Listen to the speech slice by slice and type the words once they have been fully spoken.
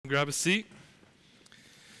grab a seat.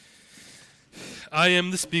 I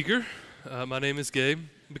am the speaker. My name is Gabe.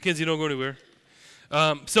 Mackenzie, don't go anywhere.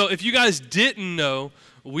 So if you guys didn't know,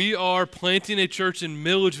 we are planting a church in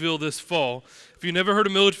Milledgeville this fall. If you've never heard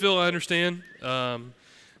of Milledgeville, I understand.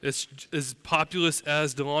 It's as populous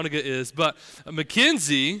as Dahlonega is. But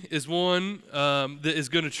Mackenzie is one that is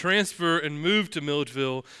going to transfer and move to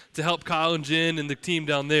Milledgeville to help Kyle and Jen and the team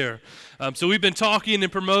down there. So we've been talking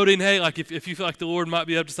and promoting, hey, like if you feel like the Lord might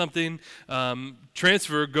be up to something,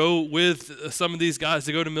 transfer, go with some of these guys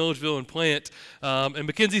to go to Milledgeville and plant. And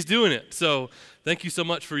Mackenzie's doing it. So thank you so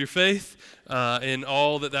much for your faith and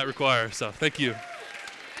all that requires. So thank you.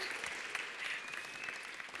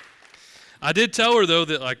 I did tell her, though,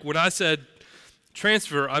 that like when I said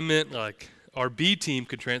transfer, I meant like our B team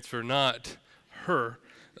could transfer, not her.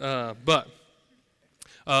 But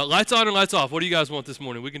lights on and lights off. What do you guys want this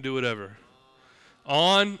morning? We can do whatever.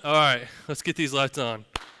 On? All right. Let's get these lights on.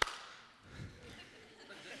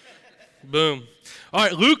 Boom. All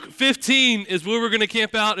right, Luke 15 is where we're going to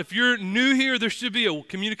camp out. If you're new here, there should be a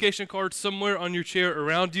communication card somewhere on your chair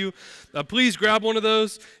around you. Please grab one of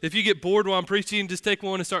those. If you get bored while I'm preaching, just take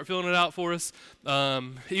one and start filling it out for us.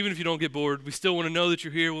 Even if you don't get bored, we still want to know that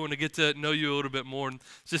you're here. We want to get to know you a little bit more. And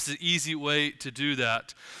it's just an easy way to do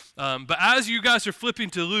that. But as you guys are flipping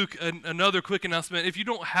to Luke, another quick announcement. If you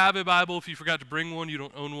don't have a Bible, if you forgot to bring one, you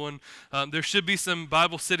don't own one, there should be some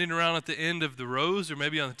Bibles sitting around at the end of the rows or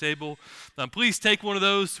maybe on the table. Please take one of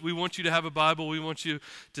those. We want you to have a Bible. We want you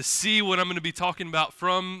to see what I'm going to be talking about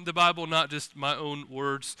from the Bible, not just my own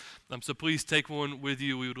words. So please take one with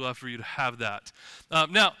you. We would love for you to have that.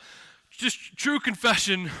 Now, just true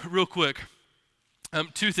confession real quick.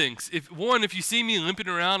 Two things. If you see me limping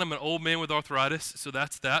around, I'm an old man with arthritis, so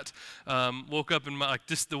that's that. Woke up and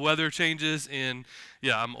just the weather changes, and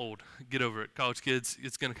yeah, I'm old. Get over it. College kids,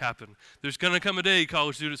 it's going to happen. There's going to come a day,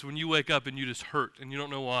 college students, when you wake up and you just hurt, and you don't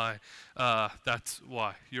know why. That's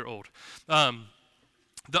why you're old.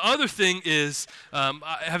 The other thing is,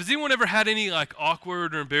 has anyone ever had any like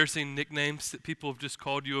awkward or embarrassing nicknames that people have just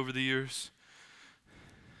called you over the years?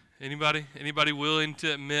 Anybody? Anybody willing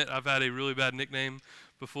to admit I've had a really bad nickname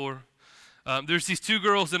before? There's these two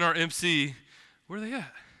girls in our MC. Where are they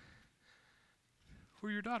at?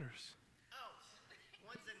 Where are your daughters? Oh,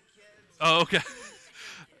 one's in kids. Oh, okay.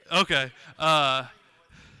 Okay.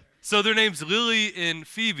 So their names Lily and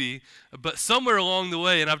Phoebe, but somewhere along the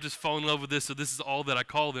way, and I've just fallen in love with this, so this is all that I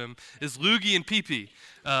call them, is Loogie and Pee-Pee.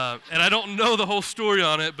 And I don't know the whole story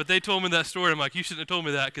on it, but they told me that story. I'm like, you shouldn't have told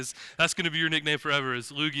me that because that's going to be your nickname forever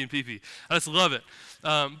is Loogie and Pee-Pee. I just love it.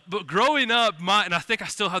 But growing up, and I think I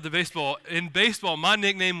still have the baseball. In baseball, my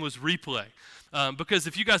nickname was Replay. Because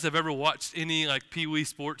if you guys have ever watched any like Pee Wee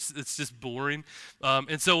sports, it's just boring.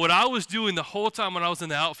 And so what I was doing the whole time when I was in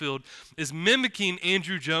the outfield is mimicking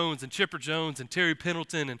Andrew Jones and Chipper Jones and Terry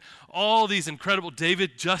Pendleton and all these incredible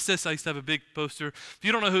David Justice. I used to have a big poster. If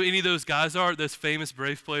you don't know who any of those guys are, those famous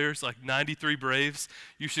Brave players, like 93 Braves,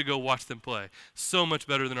 you should go watch them play. So much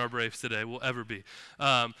better than our Braves today will ever be.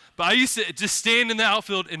 But I used to just stand in the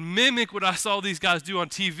outfield and mimic what I saw these guys do on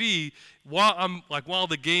TV while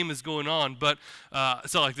the game is going on. But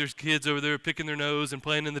so like there's kids over there picking their nose and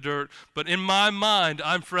playing in the dirt. But in my mind,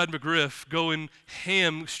 I'm Fred McGriff going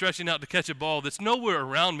ham, stretching out to catch a ball that's nowhere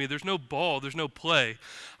around me. There's no ball. There's no play.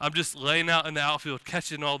 I'm just laying out in the outfield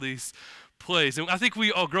catching all these plays. And I think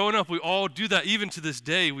we all, growing up, we all do that even to this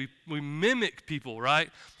day. We mimic people,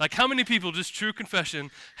 right? Like how many people, just true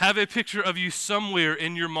confession, have a picture of you somewhere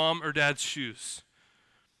in your mom or dad's shoes,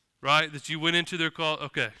 right? That you went into their call.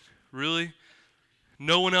 Okay. Really?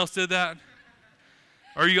 No one else did that?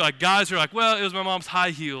 Or are you like guys who are like, well, it was my mom's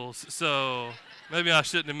high heels, so maybe I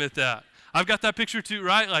shouldn't admit that. I've got that picture too,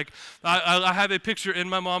 right? Like I have a picture in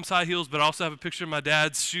my mom's high heels, but I also have a picture of my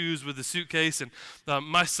dad's shoes with the suitcase. And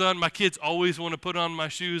my kids always want to put on my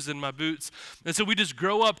shoes and my boots. And so we just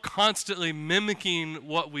grow up constantly mimicking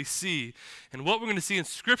what we see. And what we're going to see in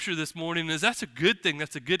Scripture this morning is that's a good thing.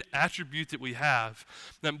 That's a good attribute that we have,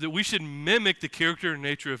 that we should mimic the character and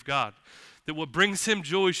nature of God. That what brings him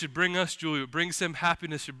joy should bring us joy. What brings him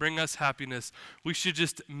happiness should bring us happiness. We should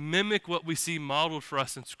just mimic what we see modeled for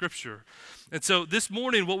us in Scripture. And so this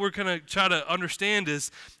morning, what we're going to try to understand is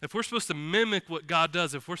if we're supposed to mimic what God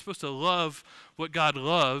does, if we're supposed to love what God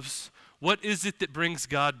loves, what is it that brings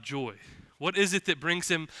God joy? What is it that brings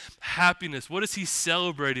him happiness? What is he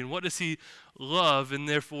celebrating? What does he love? And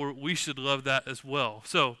therefore, we should love that as well.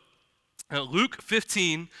 So Luke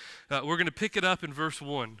 15, we're going to pick it up in verse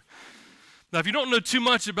 1. Now, if you don't know too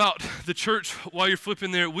much about the church while you're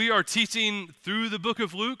flipping there, we are teaching through the book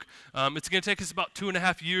of Luke. It's going to take us about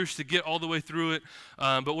 2.5 years to get all the way through it,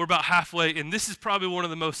 but we're about halfway, and this is probably one of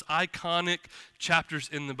the most iconic chapters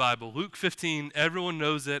in the Bible. Luke 15, everyone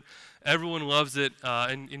knows it, everyone loves it,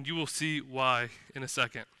 and you will see why in a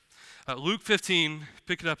second. Luke 15,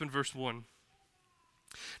 pick it up in verse 1.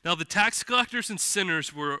 Now the tax collectors and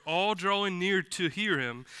sinners were all drawing near to hear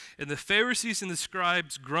him, and the Pharisees and the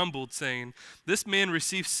scribes grumbled, saying, "This man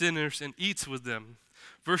receives sinners and eats with them."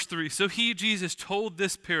 Verse 3, so he, Jesus, told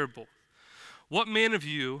this parable. What man of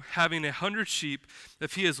you, having 100 sheep,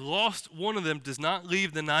 if he has lost one of them, does not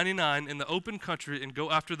leave the 99 in the open country and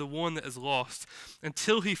go after the one that is lost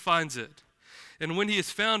until he finds it? And when he has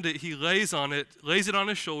found it, he lays it on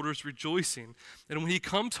his shoulders, rejoicing. And when he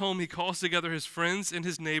comes home, he calls together his friends and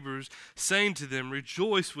his neighbors, saying to them,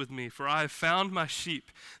 "Rejoice with me, for I have found my sheep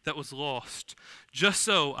that was lost." Just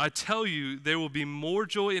so, I tell you, there will be more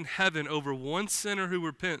joy in heaven over one sinner who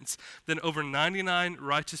repents than over 99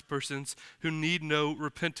 righteous persons who need no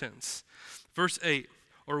repentance. Verse 8.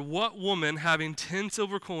 Or what woman, having 10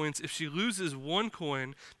 silver coins, if she loses one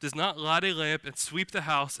coin, does not light a lamp and sweep the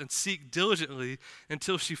house and seek diligently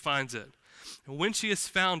until she finds it? And when she has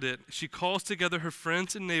found it, she calls together her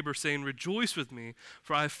friends and neighbors, saying, "Rejoice with me,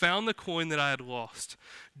 for I have found the coin that I had lost."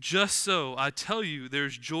 Just so, I tell you, there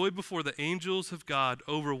is joy before the angels of God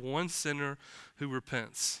over one sinner who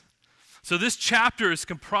repents. So this chapter is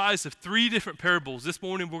comprised of 3 different parables. This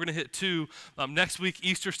morning we're going to hit 2. Next week,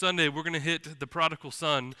 Easter Sunday, we're going to hit the prodigal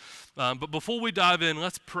son. But before we dive in,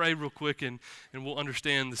 let's pray real quick and we'll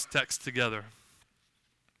understand this text together.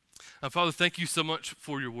 Father, thank you so much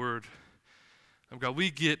for your word. God,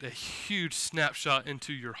 we get a huge snapshot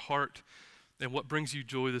into your heart and what brings you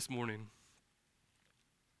joy this morning.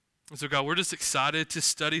 And so God, we're just excited to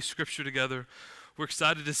study Scripture together. We're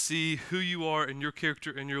excited to see who you are and your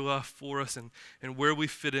character and your love for us and where we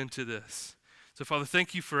fit into this. So, Father,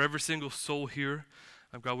 thank you for every single soul here.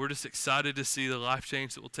 God, we're just excited to see the life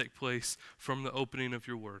change that will take place from the opening of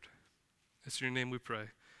your word. It's in your name we pray.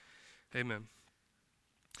 Amen.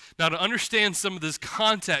 Now, to understand some of this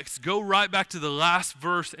context, go right back to the last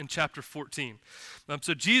verse in chapter 14.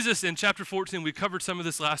 So Jesus in chapter 14, we covered some of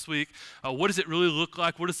this last week. What does it really look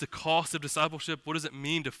like? What is the cost of discipleship? What does it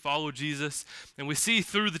mean to follow Jesus? And we see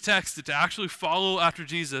through the text that to actually follow after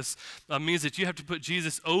Jesus means that you have to put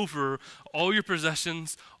Jesus over all your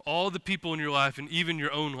possessions, all the people in your life, and even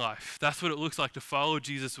your own life. That's what it looks like to follow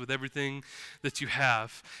Jesus with everything that you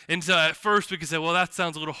have. And so at first we could say, well, that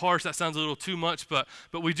sounds a little harsh, that sounds a little too much, but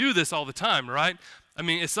we do this all the time, right? I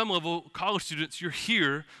mean, at some level, college students, you're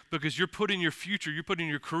here because you're putting your future, you're putting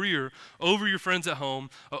your career over your friends at home,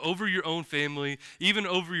 over your own family, even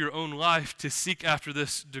over your own life to seek after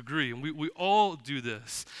this degree. And we all do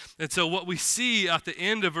this. And so what we see at the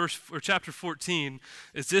end of chapter 14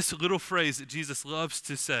 is this little phrase that Jesus loves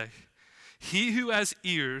to say. He who has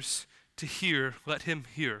ears to hear, let him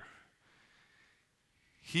hear.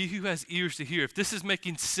 He who has ears to hear. If this is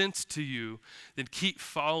making sense to you, then keep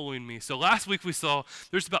following me. So last week we saw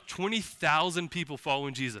there's about 20,000 people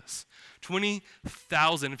following Jesus.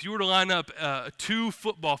 20,000. If you were to line up 2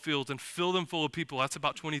 football fields and fill them full of people, that's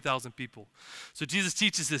about 20,000 people. So Jesus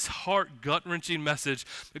teaches this heart, gut-wrenching message,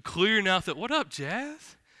 clearing out that, what up,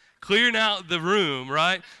 Jazz? Clearing out the room,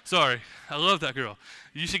 right? Sorry, I love that girl.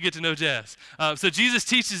 You should get to know Jazz. So Jesus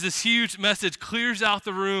teaches this huge message, clears out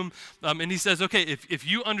the room, and he says, okay, if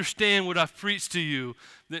you understand what I've preached to you,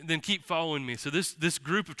 then keep following me. So this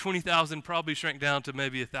group of 20,000 probably shrank down to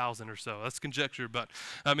maybe 1,000 or so. That's conjecture, but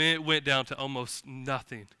I mean, it went down to almost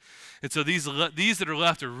nothing. And so these that are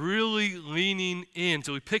left are really leaning in.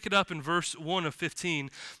 So we pick it up in verse 1 of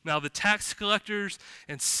 15. Now the tax collectors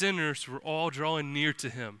and sinners were all drawing near to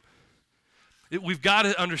him. We've got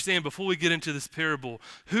to understand before we get into this parable,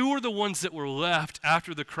 who were the ones that were left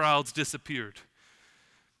after the crowds disappeared?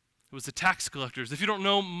 It was the tax collectors. If you don't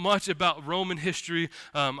know much about Roman history,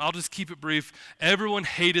 I'll just keep it brief. Everyone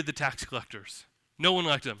hated the tax collectors. No one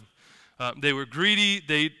liked them. They were greedy.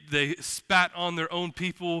 They spat on their own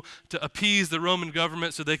people to appease the Roman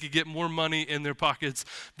government so they could get more money in their pockets.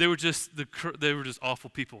 They were just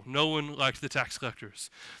awful people. No one liked the tax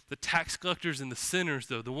collectors. The tax collectors and the sinners,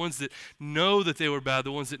 though, the ones that know that they were bad,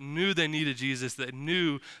 the ones that knew they needed Jesus, that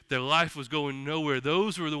knew their life was going nowhere,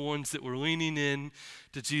 those were the ones that were leaning in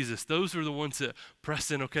to Jesus. Those were the ones that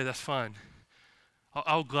pressed in, okay, that's fine.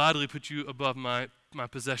 I'll gladly put you above my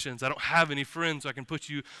possessions. I don't have any friends, so I can put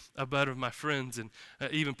you above my friends and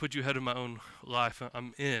even put you ahead of my own life.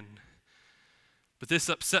 I'm in. But this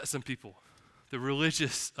upset some people, the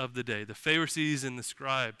religious of the day, the Pharisees and the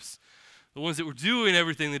scribes. The ones that were doing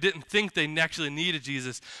everything, they didn't think they actually needed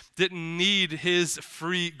Jesus, didn't need his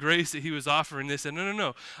free grace that he was offering. They said,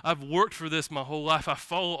 no, I've worked for this my whole life. I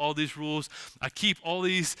follow all these rules. I keep all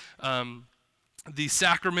these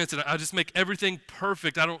sacraments, and I just make everything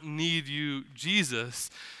perfect. I don't need you, Jesus.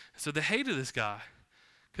 So they hated this guy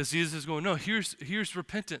because Jesus is going, no, here's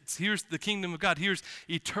repentance. Here's the kingdom of God. Here's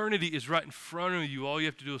eternity is right in front of you. All you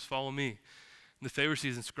have to do is follow me. And the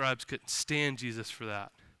Pharisees and scribes couldn't stand Jesus for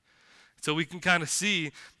that. So we can kind of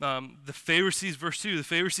see the Pharisees, verse 2, the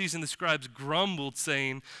Pharisees and the scribes grumbled,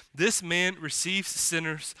 saying, this man receives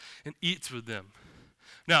sinners and eats with them.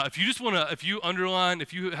 Now, if you just want to, if you underline,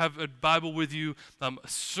 if you have a Bible with you,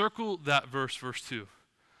 circle that verse 2.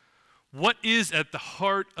 What is at the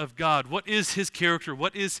heart of God? What is his character?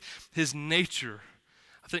 What is his nature?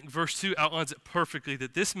 I think verse 2 outlines it perfectly,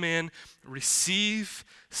 that this man receives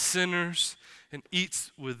sinners and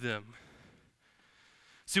eats with them.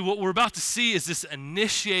 See, what we're about to see is this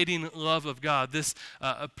initiating love of God, this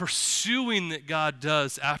pursuing that God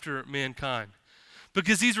does after mankind.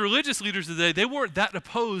 Because these religious leaders today, they weren't that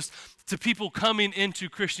opposed to people coming into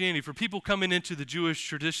Christianity, for people coming into the Jewish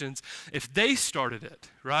traditions, if they started it,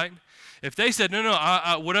 right? If they said, no,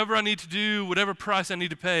 whatever I need to do, whatever price I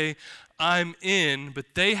need to pay, I'm in, but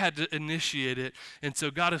they had to initiate it. And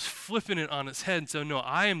so God is flipping it on its head. And so, no,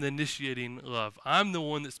 I am the initiating love. I'm the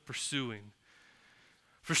one that's pursuing.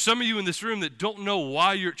 For some of you in this room that don't know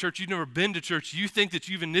why you're at church, you've never been to church, you think that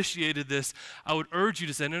you've initiated this, I would urge you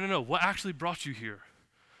to say, no, what actually brought you here?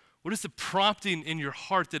 What is the prompting in your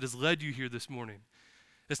heart that has led you here this morning?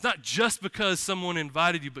 It's not just because someone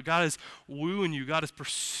invited you, but God is wooing you, God is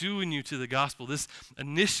pursuing you to the gospel. This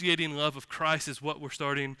initiating love of Christ is what we're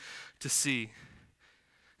starting to see.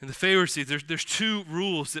 And the Pharisees, there's two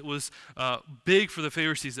rules that was big for the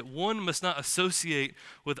Pharisees, that one must not associate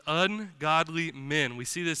with ungodly men. We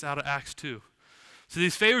see this out of Acts 2. So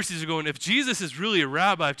these Pharisees are going, if Jesus is really a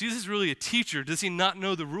rabbi, if Jesus is really a teacher, does he not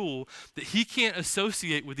know the rule that he can't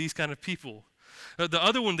associate with these kind of people? The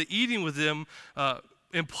other one, the eating with them,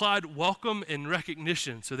 implied welcome and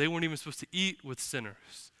recognition, so they weren't even supposed to eat with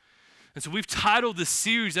sinners. And so we've titled this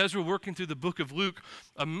series, as we're working through the book of Luke,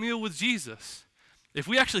 A Meal with Jesus. If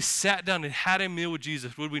we actually sat down and had a meal with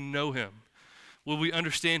Jesus, would we know him? Would we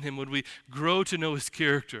understand him? Would we grow to know his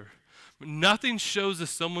character? Nothing shows us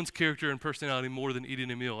someone's character and personality more than eating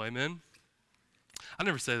a meal, amen? I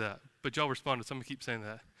never say that, but y'all responded, so I'm going to keep saying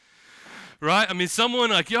that. Right? I mean, someone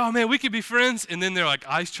like, yo, man, we could be friends, and then they're like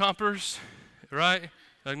ice chompers, right?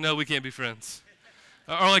 Like, no, we can't be friends.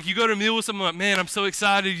 Or like you go to a meal with someone, like, man, I'm so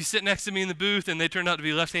excited, you sit next to me in the booth, and they turn out to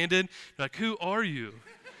be left-handed. You're like, who are you?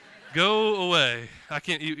 Go away. I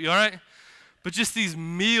can't eat. You all right? But just these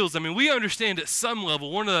meals, I mean, we understand at some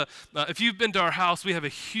level. One of the, if you've been to our house, we have a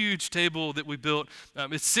huge table that we built.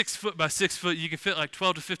 It's 6 foot by 6 foot. You can fit like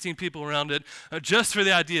 12 to 15 people around it, just for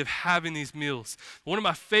the idea of having these meals. One of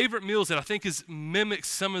my favorite meals that I think mimics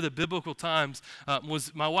some of the biblical times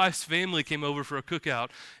was my wife's family came over for a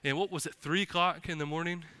cookout. And what was it, 3 o'clock in the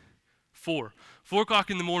morning? 4 o'clock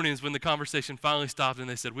in the morning is when the conversation finally stopped and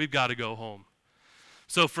they said, we've got to go home.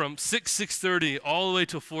 So from 6:30 all the way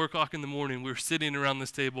till 4 o'clock in the morning, we were sitting around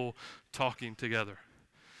this table talking together.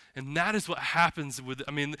 And that is what happens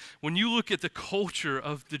when you look at the culture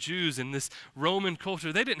of the Jews in this Roman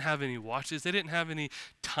culture, they didn't have any watches. They didn't have any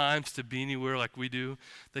times to be anywhere like we do.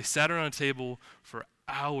 They sat around a table for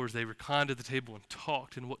hours. They reclined at the table and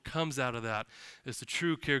talked. And what comes out of that is the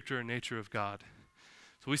true character and nature of God.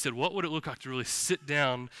 So we said, what would it look like to really sit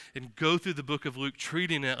down and go through the book of Luke,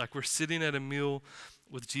 treating it like we're sitting at a meal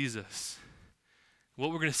with Jesus?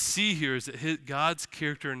 What we're going to see here is that God's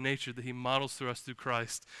character and nature that he models through us through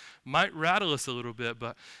Christ might rattle us a little bit,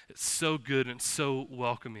 but it's so good and so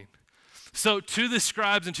welcoming. So to the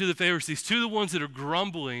scribes and to the Pharisees, to the ones that are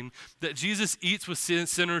grumbling that Jesus eats with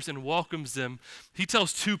sinners and welcomes them, he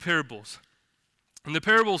tells 2 parables. And the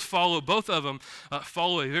parables both of them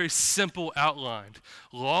follow a very simple outline.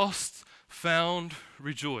 Lost, found,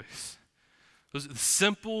 rejoice. It the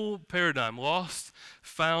simple paradigm, lost,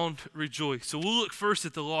 found, rejoice. So we'll look first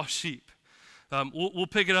at the lost sheep. We'll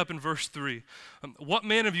pick it up in verse 3. What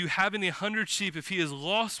man of you, having 100 sheep, if he has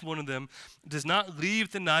lost one of them, does not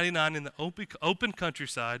leave the 99 in the open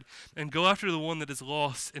countryside and go after the one that is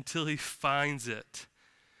lost until he finds it?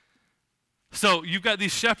 So you've got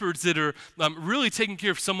these shepherds that are really taking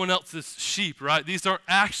care of someone else's sheep, right? These aren't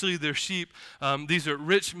actually their sheep. These are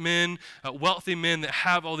rich men, wealthy men that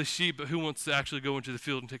have all these sheep, but who wants to actually go into the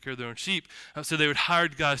field and take care of their own sheep? So they would hire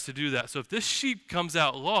guys to do that. So if this sheep comes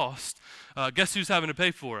out lost, guess who's having to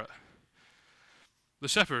pay for it? The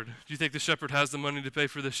shepherd. Do you think the shepherd has the money to pay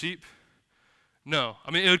for the sheep? No.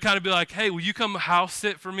 I mean, it would kind of be like, hey, will you come house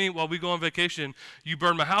sit for me while we go on vacation? You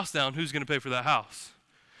burn my house down. Who's going to pay for that house?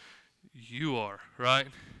 You are, right?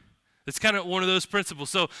 It's kind of one of those principles.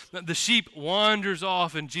 So the sheep wanders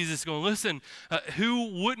off, and Jesus is going, listen,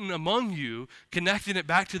 who wouldn't among you, connecting it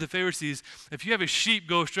back to the Pharisees, if you have a sheep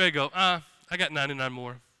go astray, go, I got 99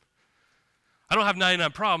 more. I don't have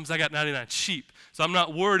 99 problems. I got 99 sheep. So I'm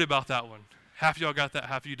not worried about that one. Half of y'all got that,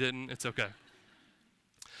 half of you didn't. It's okay.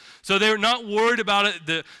 So they're not worried about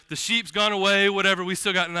it. The sheep's gone away, whatever. We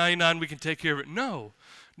still got 99. We can take care of it. No.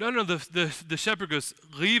 The shepherd goes,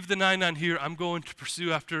 leave the 99 here. I'm going to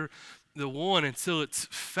pursue after the one until it's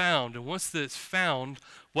found. And once it's found,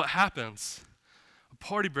 what happens? A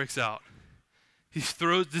party breaks out.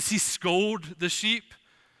 Does he scold the sheep?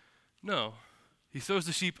 No. He throws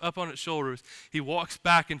the sheep up on its shoulders. He walks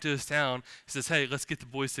back into his town. He says, hey, let's get the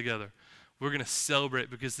boys together. We're going to celebrate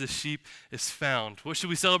because this sheep is found. What should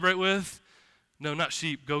we celebrate with? No, not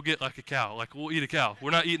sheep. Go get like a cow. Like, we'll eat a cow. We're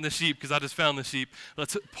not eating the sheep because I just found the sheep.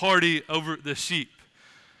 Let's party over the sheep.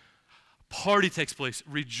 Party takes place.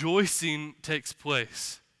 Rejoicing takes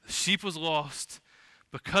place. The sheep was lost.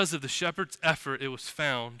 Because of the shepherd's effort, it was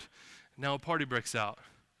found. Now a party breaks out.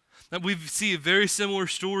 Now we see a very similar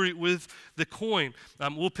story with the coin.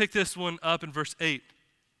 We'll pick this one up in verse 8.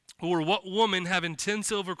 Or what woman having 10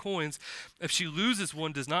 silver coins, if she loses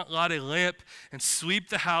one, does not light a lamp and sweep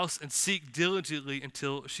the house and seek diligently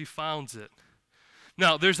until she finds it?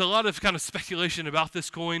 Now, there's a lot of kind of speculation about this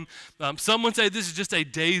coin. Some would say this is just a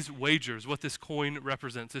day's wager is what this coin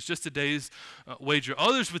represents. It's just a day's wager.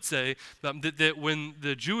 Others would say that when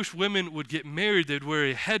the Jewish women would get married, they'd wear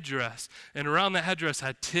a headdress, and around that headdress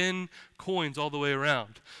had 10 coins all the way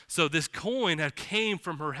around. So this coin had came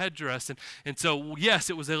from her headdress, and so, yes,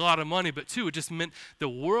 it was a lot of money, but two, it just meant the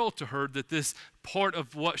world to her that this part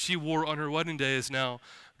of what she wore on her wedding day is now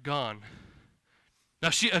gone. Now,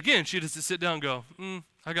 she doesn't sit down and go,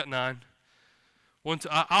 I got 9.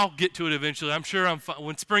 I'll get to it eventually. I'm sure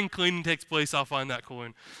when spring cleaning takes place, I'll find that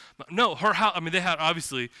coin. No, her house, they had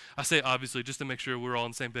obviously, I say obviously just to make sure we're all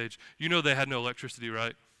on the same page. You know they had no electricity,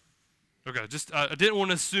 right? Okay, I didn't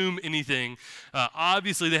want to assume anything.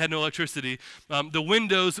 Obviously, they had no electricity. The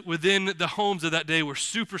windows within the homes of that day were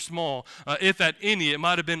super small. If at any, it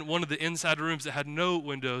might have been one of the inside rooms that had no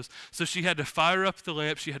windows. So she had to fire up the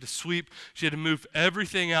lamp. She had to sweep. She had to move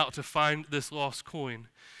everything out to find this lost coin.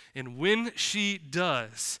 And when she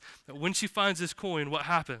does, when she finds this coin, what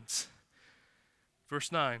happens?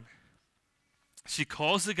 Verse 9. She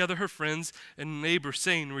calls together her friends and neighbors,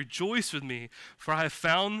 saying, rejoice with me, for I have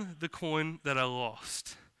found the coin that I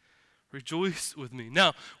lost. Rejoice with me.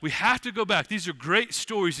 Now, we have to go back. These are great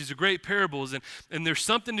stories. These are great parables. And there's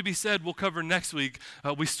something to be said we'll cover next week.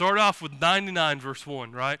 We start off with 99, verse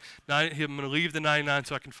 1, right? I'm going to leave the 99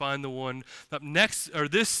 so I can find the one.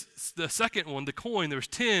 The second one, the coin, there's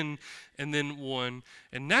 10 and then 1.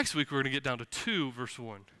 And next week we're going to get down to 2, verse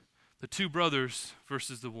 1. The 2 brothers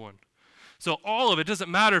versus the 1. So all of it doesn't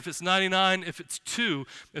matter if it's 99, if it's 2.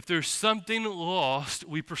 If there's something lost,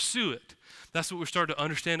 we pursue it. That's what we're starting to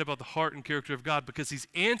understand about the heart and character of God, because he's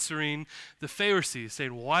answering the Pharisees,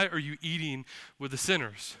 saying, why are you eating with the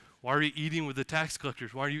sinners? Why are you eating with the tax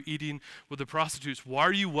collectors? Why are you eating with the prostitutes? Why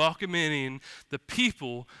are you welcoming the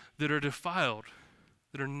people that are defiled,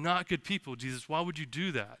 that are not good people? Jesus, why would you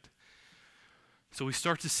do that? So we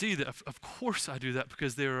start to see that, of course I do that,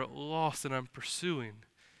 because they are lost and I'm pursuing.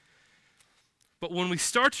 But when we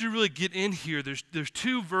start to really get in here, there's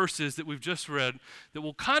 2 verses that we've just read that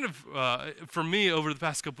will kind of, for me over the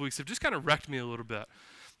past couple weeks, have just kind of wrecked me a little bit.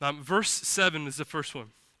 Verse 7 is the first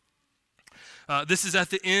one. This is at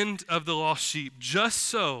the end of the lost sheep. Just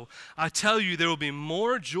so, I tell you, there will be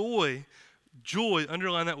more joy,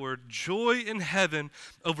 underline that word, joy in heaven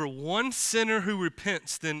over one sinner who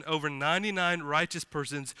repents than over 99 righteous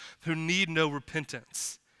persons who need no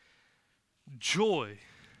repentance. Joy.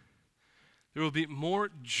 There will be more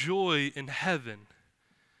joy in heaven.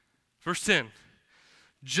 Verse 10.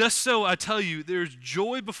 Just so I tell you, there's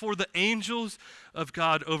joy before the angels of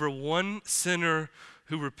God over one sinner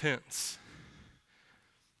who repents.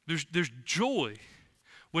 There's joy.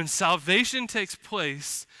 When salvation takes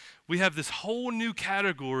place, we have this whole new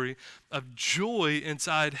category of joy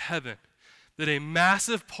inside heaven. That a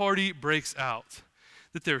massive party breaks out.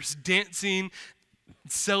 That there's dancing,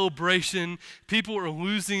 celebration, people are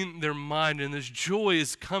losing their mind, and this joy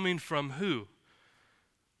is coming from who?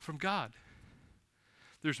 From God.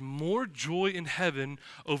 There's more joy in heaven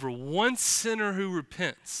over one sinner who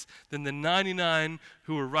repents than the 99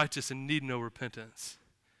 who are righteous and need no repentance.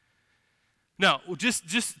 Now, just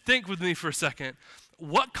think with me for a second.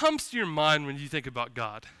 What comes to your mind when you think about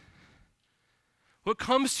God? What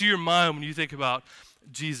comes to your mind when you think about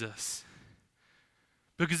Jesus?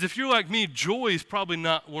 Because if you're like me, joy is probably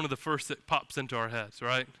not one of the first that pops into our heads,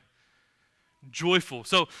 right? Joyful.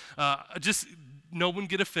 So just no one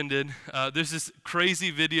get offended. There's this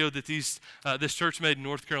crazy video that this church made in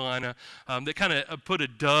North Carolina that kind of put a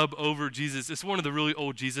dub over Jesus. It's one of the really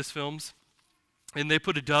old Jesus films. And they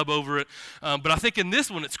put a dub over it. But I think in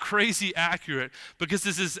this one, it's crazy accurate because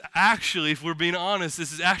this is actually, if we're being honest,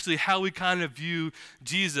 this is actually how we kind of view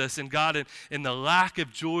Jesus and God and the lack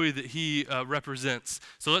of joy that he represents.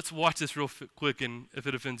 So let's watch this real quick, and if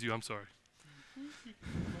it offends you, I'm sorry.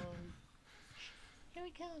 Here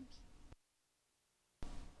he comes.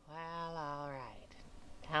 Well, all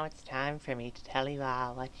right. Now it's time for me to tell you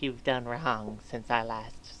all what you've done wrong since I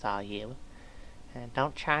last saw you. And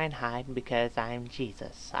don't try and hide because I'm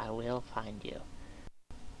Jesus. I will find you.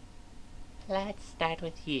 Let's start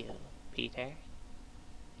with you, Peter.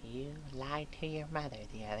 You lied to your mother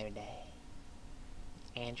the other day.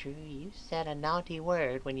 Andrew, you said a naughty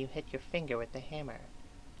word when you hit your finger with the hammer.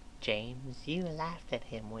 James, you laughed at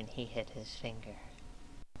him when he hit his finger.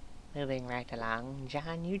 Moving right along,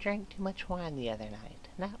 John, you drank too much wine the other night.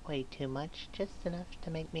 Not way too much, just enough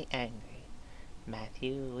to make me angry.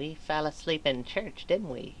 Matthew, we fell asleep in church, didn't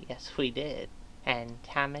we? Yes, we did. And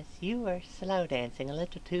Thomas, you were slow dancing a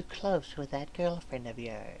little too close with that girlfriend of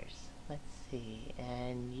yours. Let's see,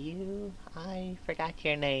 and you, I forgot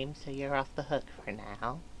your name, so you're off the hook for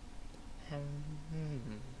now.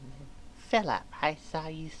 Philip, I saw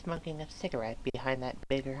you smoking a cigarette behind that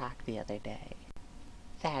big rock the other day.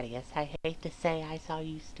 Thaddeus, I hate to say I saw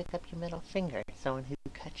you stick up your middle finger at someone who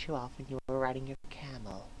cut you off when you were riding your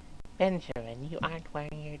camel. Benjamin, you aren't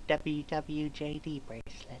wearing your WWJD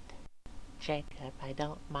bracelet. Jacob, I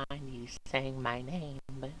don't mind you saying my name,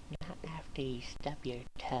 but not after you stub your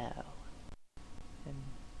toe. And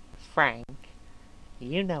Frank,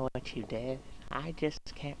 you know what you did. I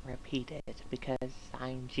just can't repeat it because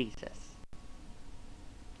I'm Jesus.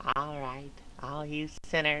 All right, all you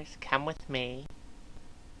sinners, come with me.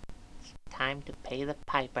 It's time to pay the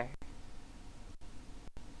piper.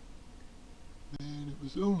 Man, it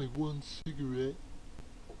was only one cigarette.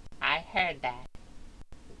 I heard that.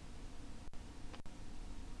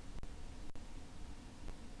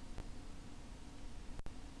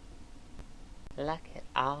 Look at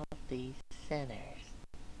all these sinners.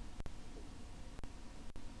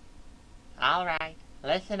 All right,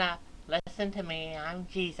 listen up. Listen to me. I'm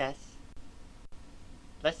Jesus.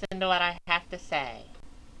 Listen to what I have to say.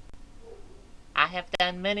 I have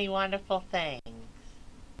done many wonderful things.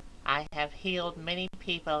 I have healed many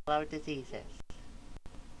people of diseases.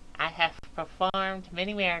 I have performed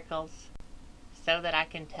many miracles so that I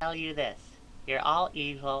can tell you this. You're all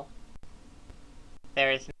evil.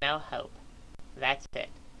 There is no hope. That's it.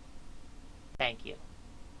 Thank you.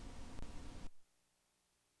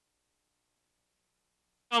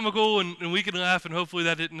 Comical and we can laugh and hopefully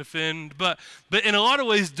that didn't offend, but in a lot of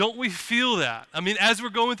ways, don't we feel that? I mean, as we're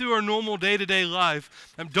going through our normal day-to-day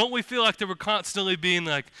life, don't we feel like that we're constantly being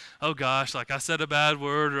like, oh gosh, like I said a bad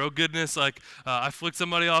word, or oh goodness, like I flicked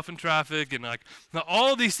somebody off in traffic, and like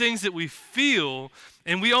all these things that we feel,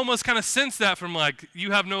 and we almost kind of sense that from like,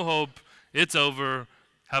 you have no hope, it's over,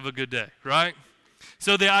 have a good day, right?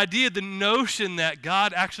 So the idea, the notion that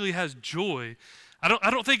God actually has joy,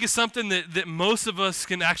 I don't think it's something that most of us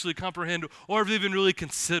can actually comprehend or have even really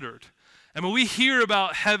considered. I mean, we hear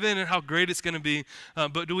about heaven and how great it's going to be,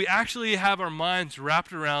 but do we actually have our minds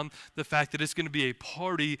wrapped around the fact that it's going to be a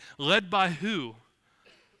party led by who?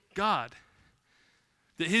 God.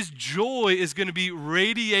 That his joy is going to be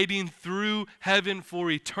radiating through heaven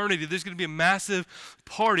for eternity. There's going to be a massive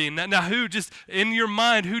party. And now who, just in your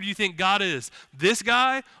mind, who do you think God is? This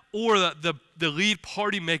guy or the lead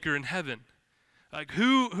party maker in heaven? Like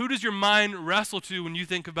who does your mind wrestle to when you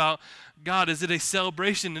think about God? Is it a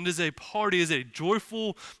celebration and is it a party? Is it a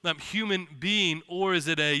joyful human being, or is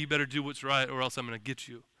it a you better do what's right or else I'm going to get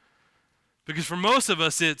you? Because for most of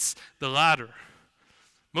us, it's the latter.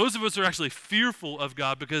 Most of us are actually fearful of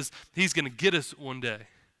God because he's going to get us one day.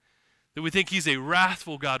 That we think he's a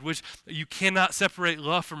wrathful God, which you cannot separate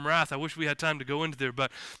love from wrath. I wish we had time to go into there,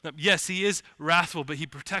 but yes, he is wrathful, but he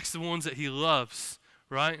protects the ones that he loves,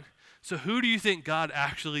 right? So who do you think God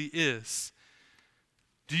actually is?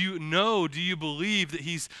 Do you believe that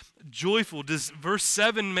he's joyful? Does verse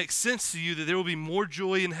 7 make sense to you that there will be more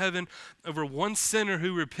joy in heaven over one sinner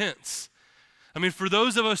who repents? I mean, for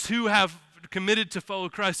those of us who have committed to follow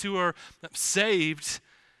Christ, who are saved,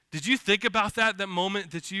 did you think about that moment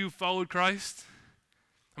that you followed Christ?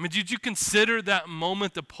 I mean, did you consider that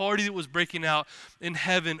moment, the party that was breaking out in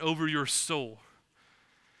heaven over your soul?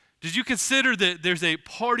 Did you consider that there's a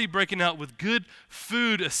party breaking out with good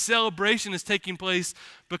food, a celebration is taking place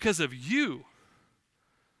because of you?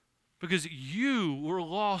 Because you were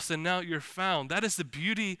lost and now you're found. That is the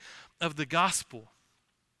beauty of the gospel.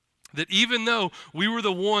 That even though we were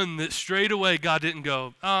the one that strayed away, God didn't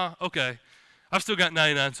go, okay, I've still got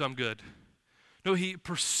 99, so I'm good. No, he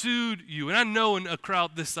pursued you. And I know in a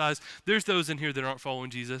crowd this size, there's those in here that aren't following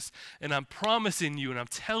Jesus. And I'm promising you and I'm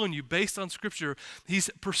telling you, based on Scripture, he's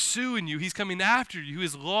pursuing you. He's coming after you. He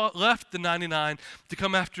has left the 99 to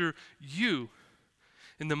come after you.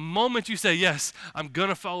 And the moment you say, yes, I'm going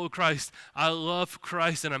to follow Christ, I love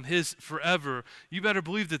Christ and I'm his forever, you better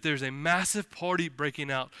believe that there's a massive party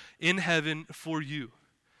breaking out in heaven for you.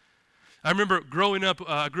 I remember growing up,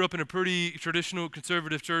 I grew up in a pretty traditional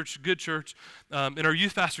conservative church, good church, and our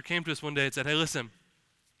youth pastor came to us one day and said, hey, listen,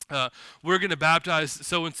 we're going to baptize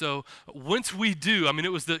so-and-so. Once we do, I mean,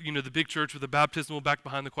 it was the big church with the baptismal back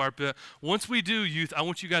behind the choir pit. Once we do, youth, I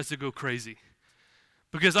want you guys to go crazy.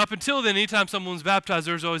 Because up until then, anytime someone's baptized,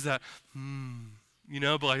 there's always that,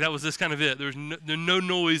 but like that was just kind of it. There's no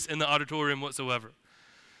noise in the auditorium whatsoever.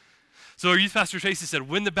 So our youth pastor Tracy said,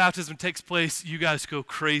 when the baptism takes place, you guys go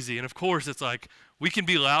crazy. And of course, it's like, we can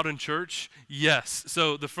be loud in church, yes.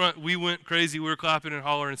 So the front, we went crazy. We were clapping and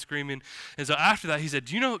hollering and screaming. And so after that, he said,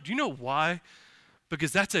 do you know why?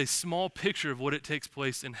 Because that's a small picture of what it takes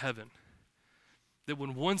place in heaven. That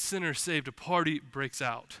when one sinner is saved, a party breaks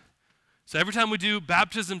out. So every time we do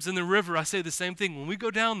baptisms in the river, I say the same thing. When we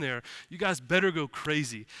go down there, you guys better go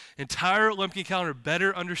crazy. Entire Lumpkin calendar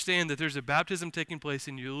better understand that there's a baptism taking place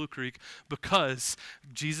in Eula Creek because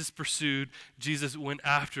Jesus pursued, Jesus went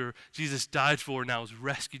after, Jesus died for, now has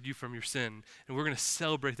rescued you from your sin. And we're going to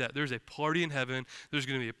celebrate that. There's a party in heaven. There's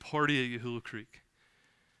going to be a party at Eula Creek.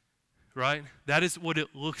 Right? That is what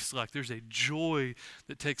it looks like. There's a joy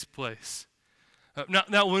that takes place.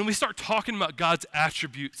 Now, when we start talking about God's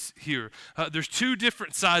attributes here, there's two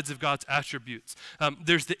different sides of God's attributes.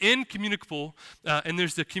 There's the incommunicable and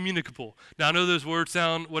there's the communicable. Now, I know those words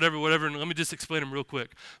sound whatever, and let me just explain them real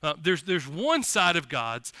quick. There's one side of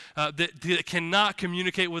God's that cannot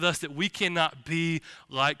communicate with us, that we cannot be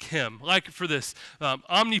like him. Like for this,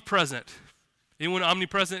 omnipresent. Anyone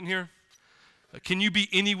omnipresent in here? Can you be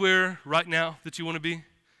anywhere right now that you want to be?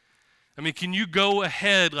 I mean, can you go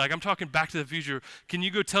ahead, like I'm talking Back to the Future, can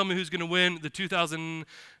you go tell me who's going to win the 2019,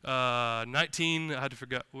 I had to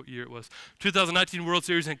forget what year it was, 2019 World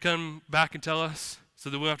Series and come back and tell us so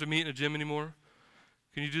that we don't have to meet in a gym anymore?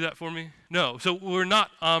 Can you do that for me? No, so we're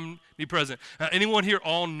not omnipresent. Anyone here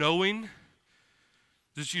all-knowing?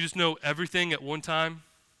 Does you just know everything at one time?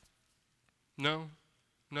 No?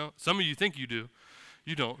 Some of you think you do.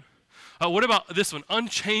 You don't. What about this one?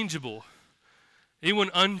 Unchangeable.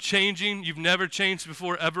 Anyone unchanging? You've never changed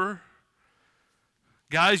before, ever?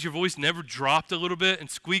 Guys, your voice never dropped a little bit and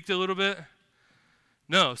squeaked a little bit?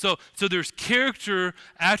 No. So there's character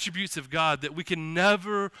attributes of God that we can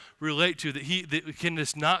never relate to, that can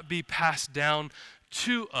just not be passed down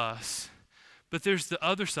to us. But there's the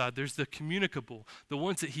other side. There's the communicable, the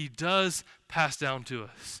ones that he does pass down to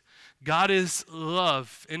us. God is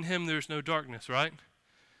love. In him there's no darkness, right?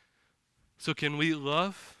 So can we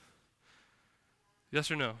love? Yes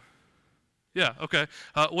or no? Yeah, okay.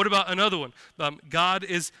 What about another one? God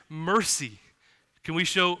is mercy. Can we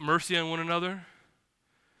show mercy on one another?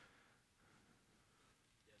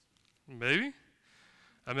 Maybe?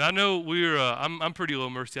 I mean, I know I'm pretty low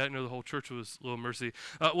mercy. I didn't know the whole church was low mercy.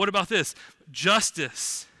 What about this?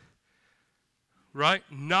 Justice. Right?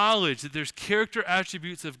 Knowledge, that there's character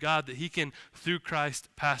attributes of God that he can, through Christ,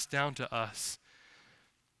 pass down to us.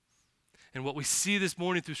 And what we see this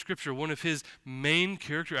morning through Scripture, one of his main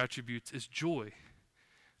character attributes is joy.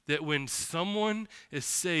 That when someone is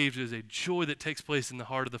saved, there's a joy that takes place in the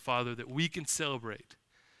heart of the Father that we can celebrate.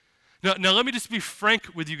 Now let me just be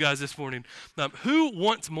frank with you guys this morning. Who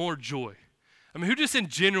wants more joy? I mean, who just in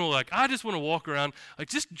general, like, I just want to walk around, like,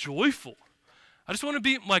 just joyful. I just want to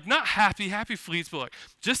be, like, not happy fleets, but, like,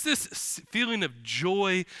 just this feeling of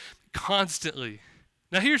joy constantly.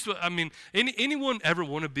 Now, here's what, I mean, anyone ever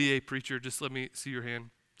want to be a preacher? Just let me see your hand.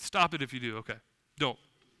 Stop it if you do. Okay, don't.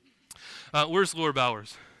 Where's Laura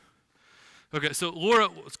Bowers? Okay, so Laura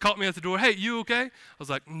caught me at the door. Hey, you okay? I was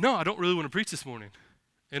like, no, I don't really want to preach this morning.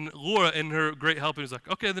 And Laura, in her great helping, was like,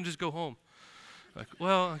 okay, then just go home. Like,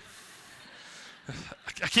 well,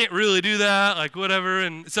 I can't really do that, like whatever.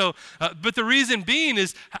 And so, but the reason being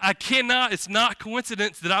is it's not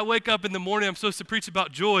coincidence that I wake up in the morning, I'm supposed to preach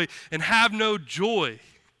about joy and have no joy,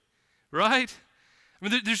 right? I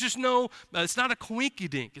mean, there's just no, it's not a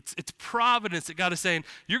coinky-dink. It's providence that God is saying,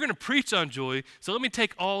 you're going to preach on joy, so let me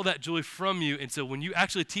take all that joy from you. And so when you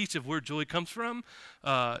actually teach of where joy comes from,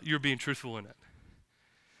 you're being truthful in it.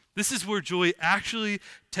 This is where joy actually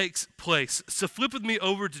takes place. So flip with me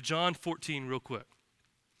over to John 14 real quick.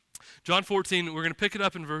 John 14, we're going to pick it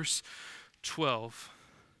up in verse 12.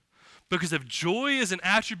 Because if joy is an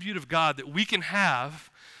attribute of God that we can have,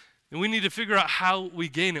 then we need to figure out how we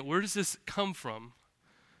gain it. Where does this come from?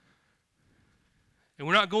 And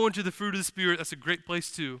we're not going to the fruit of the Spirit. That's a great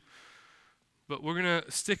place too. But we're going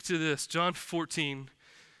to stick to this. John 14,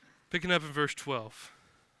 picking up in verse 12.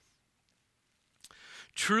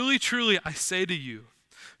 Truly, truly, I say to you,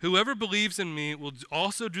 whoever believes in me will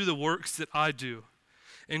also do the works that I do.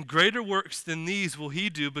 And greater works than these will he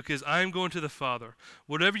do, because I am going to the Father.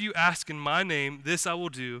 Whatever you ask in my name, this I will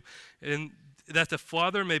do, and that the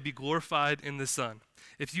Father may be glorified in the Son.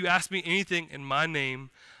 If you ask me anything in my name,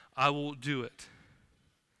 I will do it.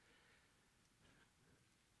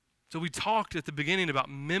 So we talked at the beginning about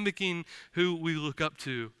mimicking who we look up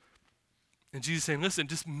to. And Jesus saying, listen,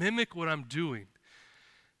 just mimic what I'm doing.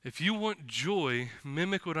 If you want joy,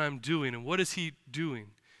 mimic what I'm doing. And what is he doing?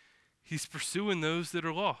 He's pursuing those that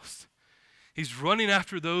are lost. He's running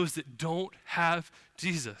after those that don't have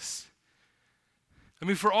Jesus. I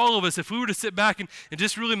mean, for all of us, if we were to sit back and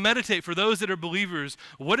just really meditate, for those that are believers,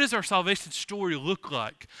 what does our salvation story look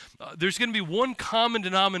like? There's going to be one common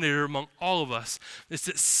denominator among all of us. It's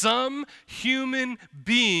that some human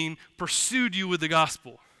being pursued you with the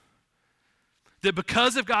gospel. That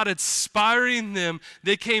because of God inspiring them,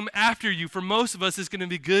 they came after you. For most of us, it's going to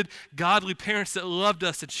be good, godly parents that loved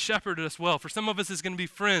us and shepherded us well. For some of us, it's going to be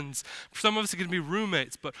friends. For some of us, it's going to be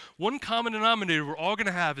roommates. But one common denominator we're all going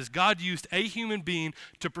to have is God used a human being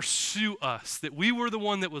to pursue us. That we were the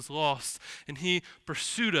one that was lost, and he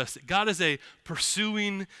pursued us. That God is a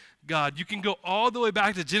pursuing God. You can go all the way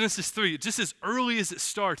back to Genesis 3, just as early as it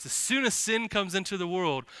starts. As soon as sin comes into the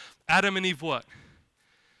world, Adam and Eve what?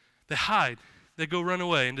 They hide. They go run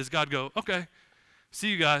away. And does God go, okay, see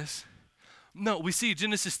you guys? No, we see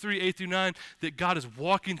Genesis 3, 8 through 9, that God is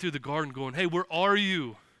walking through the garden going, hey, where are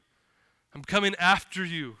you? I'm coming after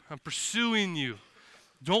you. I'm pursuing you.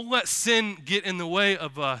 Don't let sin get in the way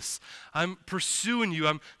of us. I'm pursuing you.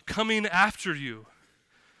 I'm coming after you.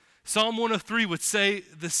 Psalm 103 would say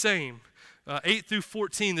the same. 8 through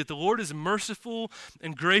 14, that the Lord is merciful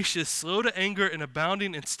and gracious, slow to anger and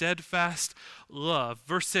abounding in steadfast love.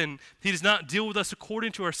 Verse 10, he does not deal with us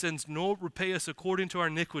according to our sins, nor repay us according to our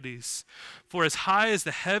iniquities. For as high as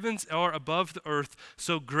the heavens are above the earth,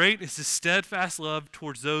 so great is his steadfast love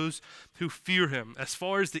towards those who fear him. As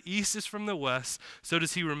far as the east is from the west, so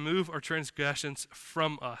does he remove our transgressions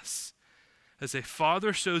from us. As a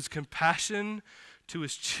father shows compassion to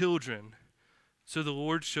his children, so the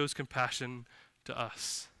Lord shows compassion to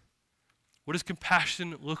us. What does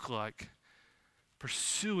compassion look like?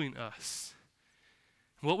 Pursuing us.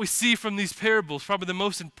 And what we see from these parables, probably the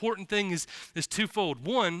most important thing is twofold.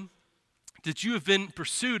 One, that you have been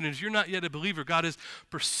pursued, and if you're not yet a believer, God is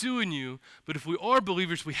pursuing you. But if we are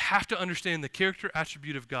believers, we have to understand the character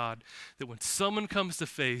attribute of God, that when someone comes to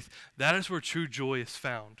faith, that is where true joy is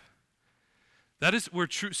found. That is where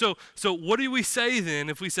true, so what do we say then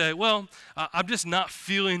if we say, well, I'm just not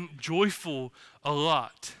feeling joyful a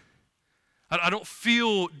lot. I don't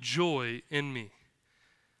feel joy in me.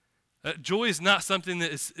 Joy is not something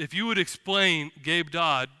that is, if you would explain Gabe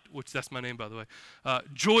Dodd, which that's my name by the way,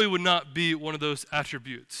 joy would not be one of those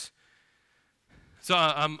attributes. So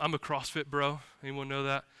I'm a CrossFit bro. Anyone know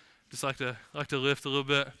that? Just like to lift a little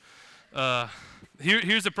bit.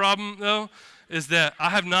 Here's the problem though, is that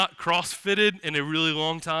I have not CrossFitted in a really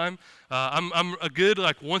long time. I'm a good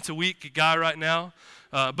once a week guy right now.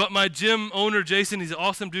 But my gym owner, Jason, he's an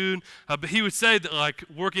awesome dude. But he would say that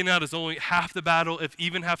working out is only half the battle, if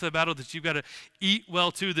even half the battle, that you've got to eat well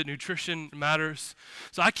too, that nutrition matters.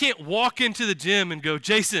 So I can't walk into the gym and go,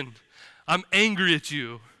 Jason, I'm angry at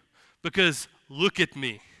you because look at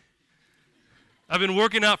me. I've been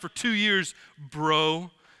working out for 2 years,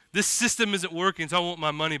 bro. This system isn't working, so I want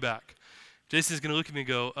my money back. Jason's going to look at me and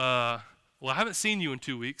go, well, I haven't seen you in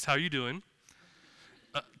 2 weeks. How are you doing?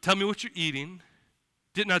 Tell me what you're eating.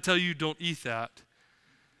 Didn't I tell you don't eat that?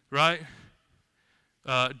 Right?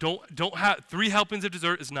 Don't have 3 helpings of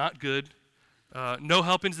dessert is not good. No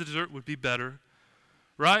helpings of dessert would be better.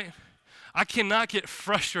 Right? I cannot get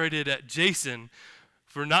frustrated at Jason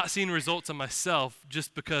for not seeing results on myself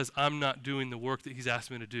just because I'm not doing the work that he's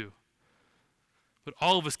asked me to do. But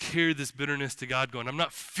all of us carry this bitterness to God going, I'm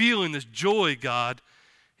not feeling this joy, God.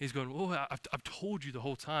 He's going, oh, I've told you the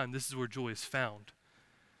whole time this is where joy is found.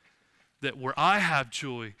 that where I have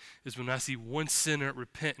joy is when I see one sinner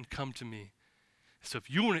repent and come to me. So if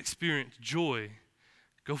you want to experience joy,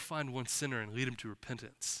 go find one sinner and lead him to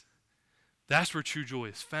repentance. That's where true joy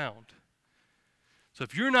is found. So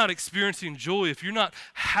if you're not experiencing joy, if you're not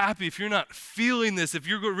happy, if you're not feeling this, if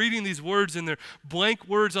you're reading these words and they're blank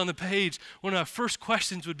words on the page, one of our first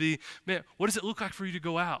questions would be, man, what does it look like for you to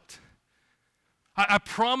go out? I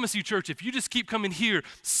promise you, church, if you just keep coming here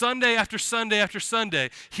Sunday after Sunday after Sunday,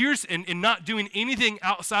 here's, and not doing anything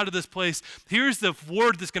outside of this place, here's the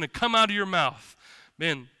word that's going to come out of your mouth.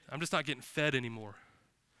 Man, I'm just not getting fed anymore.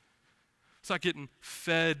 It's not getting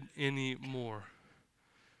fed anymore.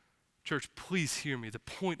 Church, please hear me. The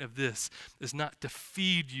point of this is not to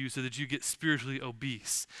feed you so that you get spiritually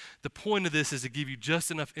obese. The point of this is to give you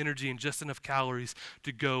just enough energy and just enough calories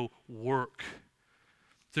to go work,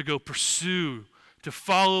 to go pursue, to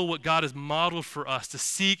follow what God has modeled for us, to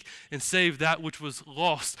seek and save that which was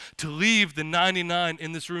lost, to leave the 99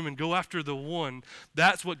 in this room and go after the one.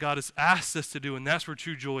 That's what God has asked us to do, and that's where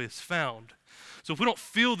true joy is found. So if we don't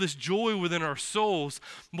feel this joy within our souls,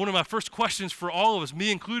 one of my first questions for all of us,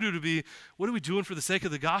 me included, would be, what are we doing for the sake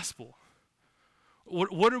of the gospel?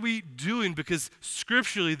 What are we doing? Because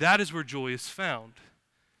scripturally, that is where joy is found.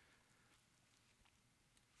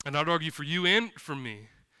 And I'd argue for you and for me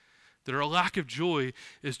that our lack of joy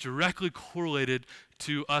is directly correlated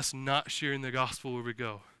to us not sharing the gospel where we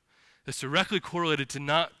go. It's directly correlated to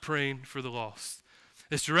not praying for the lost.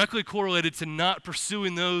 It's directly correlated to not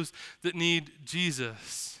pursuing those that need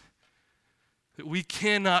Jesus. That we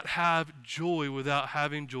cannot have joy without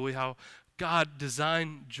having joy, how God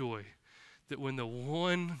designed joy. That when the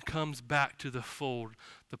one comes back to the fold,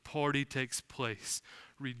 the party takes place.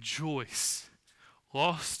 Rejoice.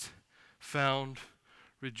 Lost, found,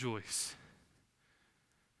 rejoice.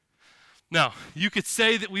 Now, you could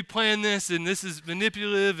say that we plan this and this is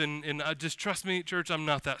manipulative and just trust me, church, I'm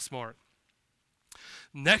not that smart.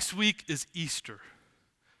 Next week is Easter.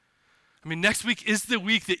 I mean, next week is the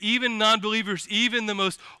week that even non-believers, even the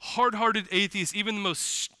most hard-hearted atheists, even the most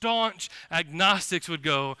staunch agnostics would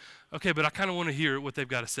go, okay, but I kind of want to hear what they've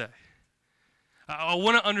got to say. I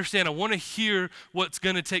want to understand, I want to hear what's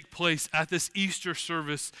going to take place at this Easter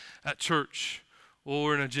service at church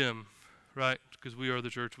or in a gym, right? Because we are the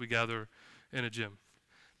church, we gather in a gym.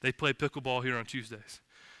 They play pickleball here on Tuesdays.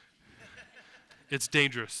 It's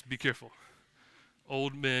dangerous, be careful.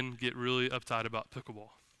 Old men get really uptight about pickleball.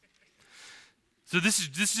 So this is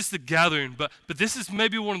just the gathering, but this is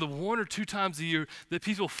maybe one of the 1 or 2 times a year that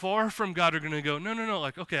people far from God are going to go, no,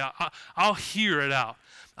 like, okay, I'll hear it out.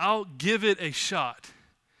 I'll give it a shot.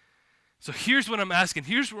 So here's what I'm asking.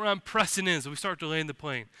 Here's where I'm pressing in as we start to land the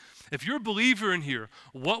plane. If you're a believer in here,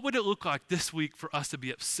 what would it look like this week for us to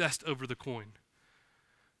be obsessed over the coin?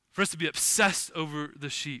 For us to be obsessed over the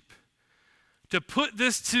sheep? To put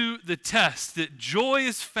this to the test, that joy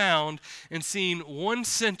is found in seeing one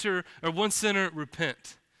sinner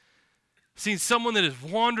repent. Seeing someone that has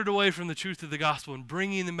wandered away from the truth of the gospel and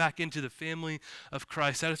bringing them back into the family of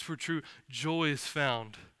Christ. That is where true joy is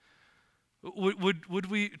found. Would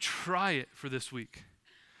we try it for this week?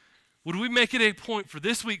 Would we make it a point for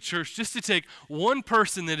this week, church, just to take one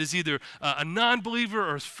person that is either a non-believer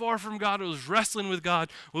or is far from God or is wrestling with God?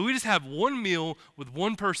 Will we just have one meal with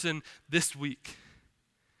one person this week?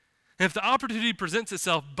 And if the opportunity presents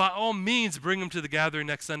itself, by all means, bring them to the gathering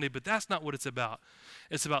next Sunday, but that's not what it's about.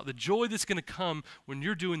 It's about the joy that's going to come when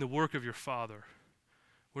you're doing the work of your Father.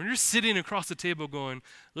 When you're sitting across the table going,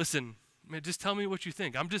 listen, man, just tell me what you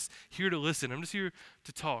think. I'm just here to listen. I'm just here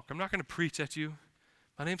to talk. I'm not going to preach at you.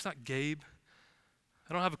 My name's not Gabe.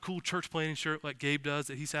 I don't have a cool church planting shirt like Gabe does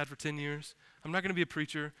that he's had for 10 years. I'm not going to be a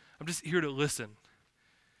preacher. I'm just here to listen.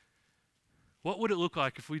 What would it look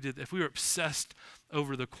like if we were obsessed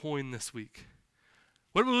over the coin this week?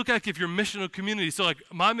 What would it look like if your missional community, so like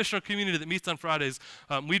my missional community that meets on Fridays,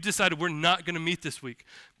 we've decided we're not going to meet this week.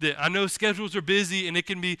 I know schedules are busy and it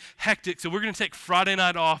can be hectic, so we're going to take Friday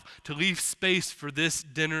night off to leave space for this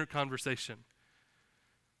dinner conversation.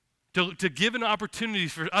 To give an opportunity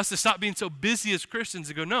for us to stop being so busy as Christians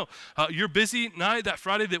and go, no, your busy night, that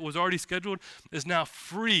Friday that was already scheduled, is now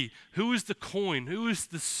free. Who is the coin? Who is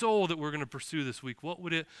the soul that we're going to pursue this week? What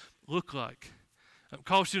would it look like?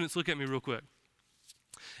 College students, look at me real quick.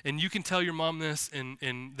 And you can tell your mom this, and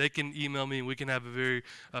they can email me, and we can have a very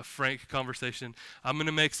frank conversation. I'm going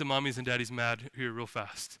to make some mommies and daddies mad here real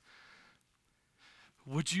fast.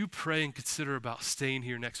 Would you pray and consider about staying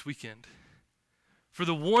here next weekend? For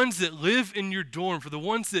the ones that live in your dorm, for the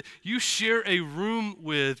ones that you share a room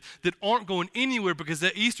with that aren't going anywhere because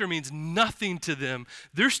that Easter means nothing to them,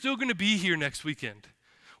 they're still going to be here next weekend.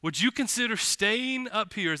 Would you consider staying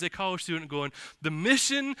up here as a college student going, the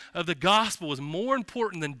mission of the gospel is more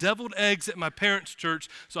important than deviled eggs at my parents' church,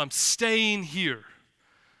 so I'm staying here.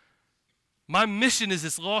 My mission is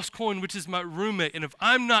this lost coin, which is my roommate, and if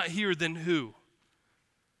I'm not here, then who?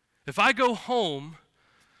 If I go home,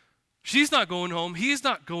 she's not going home, he's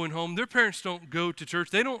not going home, their parents don't go to church,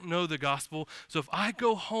 they don't know the gospel, so if I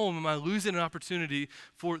go home, am I losing an opportunity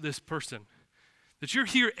for this person? That you're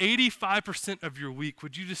here 85% of your week,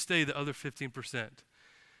 would you just stay the other 15%?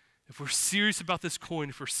 If we're serious about this coin,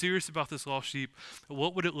 if we're serious about this lost sheep,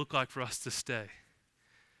 what would it look like for us to stay?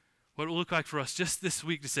 What would it look like for us just this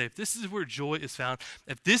week to say, if this is where joy is found,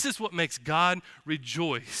 if this is what makes God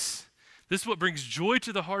rejoice, this is what brings joy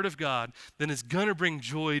to the heart of God, then it's going to bring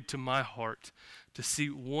joy to my heart to see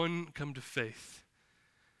one come to faith.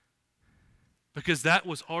 Because that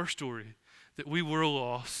was our story, that we were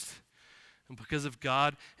lost. And because of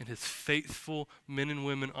God and his faithful men and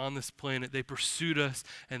women on this planet, they pursued us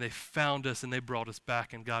and they found us and they brought us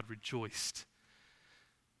back, and God rejoiced.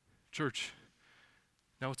 Church,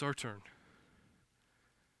 now it's our turn.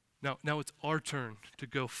 Now it's our turn to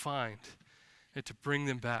go find and to bring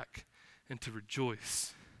them back and to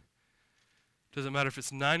rejoice. Doesn't matter if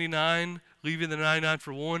it's 99, leaving the 99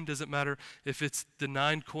 for one. Doesn't matter if it's the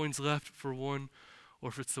 9 coins left for one or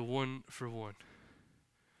if it's the 1 for 1.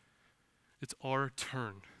 It's our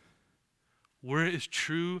turn. Where is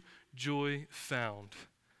true joy found?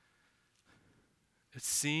 It's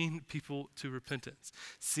seeing people to repentance,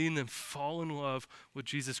 seeing them fall in love with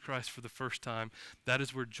Jesus Christ for the first time. That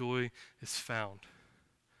is where joy is found.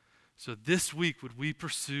 So this week, would we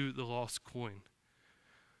pursue the lost coin?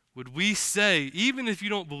 Would we say, even if you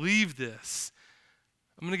don't believe this,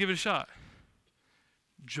 I'm going to give it a shot.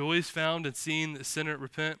 Joy is found in seeing the sinner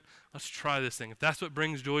repent. Let's try this thing. If that's what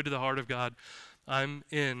brings joy to the heart of God, I'm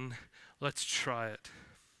in. Let's try it.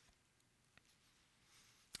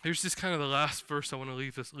 Here's just kind of the last verse I want to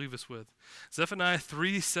leave us with. Zephaniah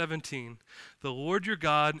 3:17. The Lord your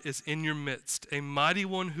God is in your midst, a mighty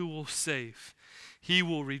one who will save. He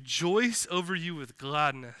will rejoice over you with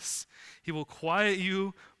gladness. He will quiet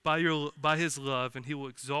you by his love, and he will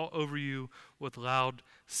exalt over you with loud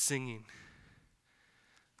singing.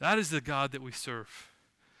 That is the God that we serve.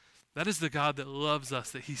 That is the God that loves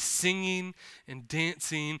us, that he's singing and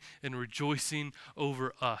dancing and rejoicing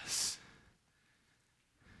over us.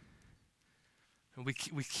 And we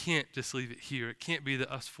can't just leave it here. It can't be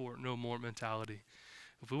the us for it no more mentality.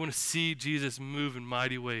 If we want to see Jesus move in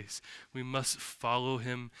mighty ways, we must follow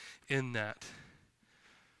him in that.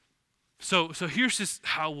 So here's just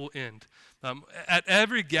how we'll end. At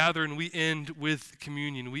every gathering, we end with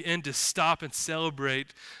communion. We end to stop and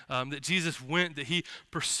celebrate that Jesus went, that he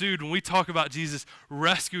pursued. When we talk about Jesus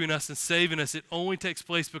rescuing us and saving us, it only takes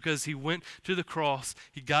place because he went to the cross,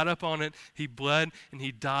 he got up on it, he bled, and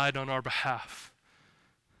he died on our behalf.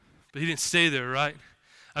 But he didn't stay there, right?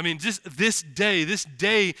 I mean, just this day,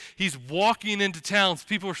 he's walking into towns.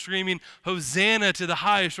 People are screaming, Hosanna to the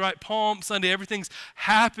highest, right? Palm Sunday, everything's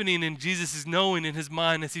happening, and Jesus is knowing in his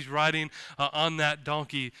mind as he's riding on that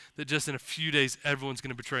donkey that just in a few days, everyone's going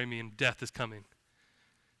to betray me and death is coming.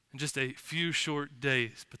 In just a few short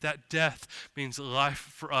days. But that death means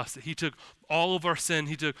life for us, that he took all of our sin,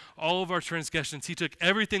 he took all of our transgressions, he took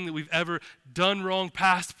everything that we've ever done wrong,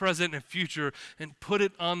 past, present, and future, and put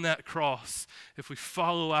it on that cross if we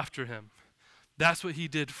follow after him. That's what he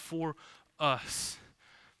did for us.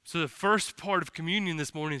 So the first part of communion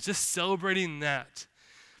this morning is just celebrating that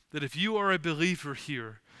if you are a believer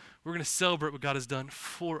here, we're going to celebrate what God has done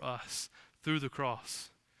for us through the cross.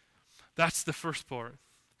 That's the first part.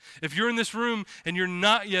 If you're in this room and you're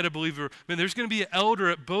not yet a believer, man, there's going to be an elder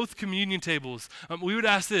at both communion tables. We would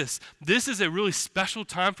ask this. This is a really special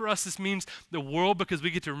time for us. This means the world because we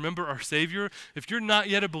get to remember our Savior. If you're not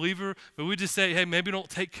yet a believer, but we just say, hey, maybe don't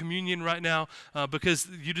take communion right now because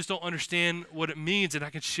you just don't understand what it means, and I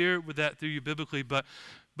can share with that through you biblically. But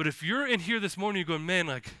if you're in here this morning, you're going, man,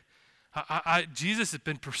 like, Jesus has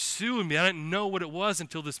been pursuing me. I didn't know what it was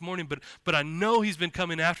until this morning, but I know he's been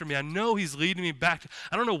coming after me. I know he's leading me back.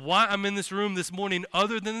 I don't know why I'm in this room this morning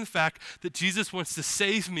other than the fact that Jesus wants to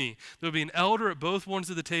save me. There'll be an elder at both ones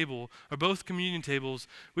of the table, or both communion tables.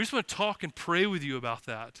 We just want to talk and pray with you about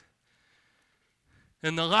that.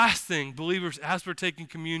 And the last thing, believers, as we're taking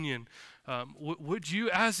communion, would you,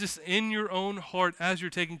 as just in your own heart, as you're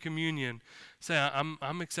taking communion, say,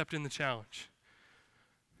 I'm accepting the challenge.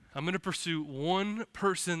 I'm going to pursue one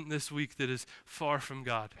person this week that is far from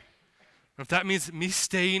God. If that means me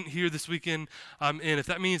staying here this weekend, I'm in. If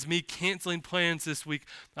that means me canceling plans this week,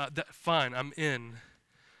 fine, I'm in.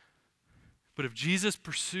 But if Jesus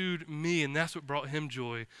pursued me and that's what brought him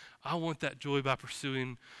joy, I want that joy by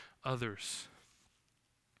pursuing others.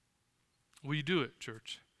 Will you do it,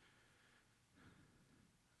 church?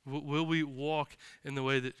 Will we walk in the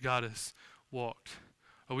way that God has walked?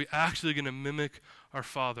 Are we actually going to mimic our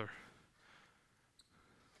Father?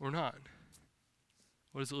 Or not?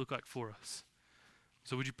 What does it look like for us?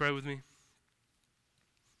 So would you pray with me?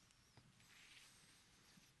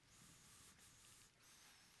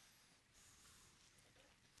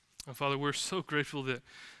 Oh, Father, we're so grateful that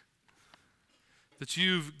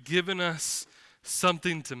you've given us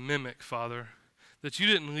something to mimic, Father. That you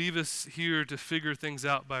didn't leave us here to figure things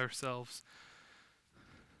out by ourselves.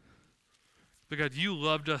 But God, you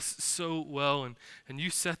loved us so well, and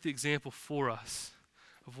you set the example for us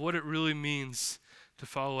of what it really means to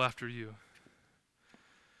follow after you.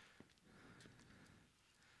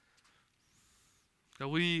 God,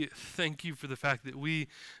 we thank you for the fact that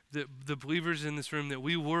the believers in this room, that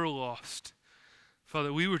we were lost.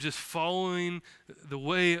 Father, we were just following the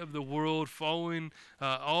way of the world, following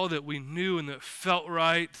all that we knew and that felt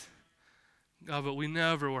right. God, but we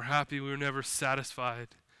never were happy. We were never satisfied.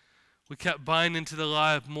 We kept buying into the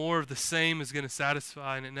lie of more of the same is going to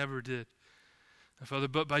satisfy, and it never did. And Father,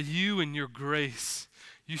 but by you and your grace,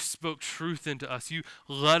 you spoke truth into us. You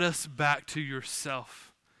led us back to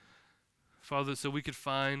yourself, Father, so we could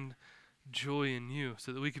find joy in you,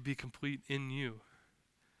 so that we could be complete in you.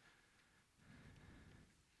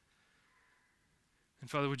 And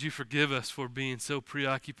Father, would you forgive us for being so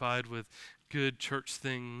preoccupied with good church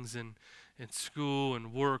things and school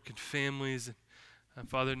and work and families, and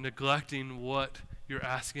Father, neglecting what you're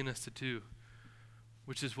asking us to do,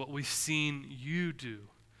 which is what we've seen you do,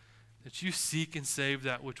 that you seek and save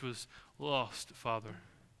that which was lost, Father,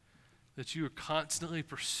 that you are constantly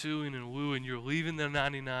pursuing and wooing. You're leaving the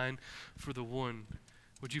 99 for the one.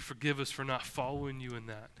 Would you forgive us for not following you in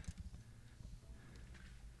that?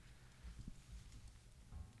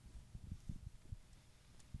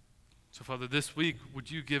 So, Father, this week,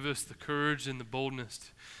 would you give us the courage and the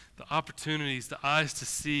boldness, the opportunities, the eyes to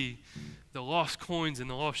see the lost coins and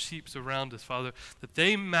the lost sheep around us, Father, that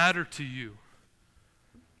they matter to you.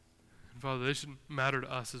 And, Father, they should matter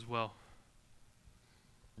to us as well.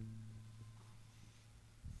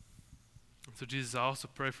 And so, Jesus, I also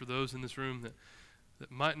pray for those in this room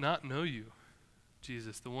that might not know you,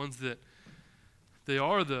 Jesus, the ones that they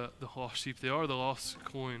are the lost sheep, they are the lost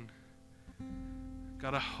coin.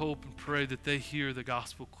 God, I hope and pray that they hear the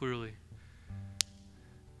gospel clearly.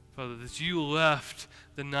 Father, that you left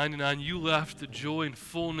the 99, you left the joy and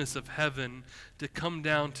fullness of heaven to come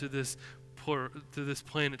down to this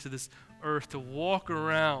planet, to this earth, to walk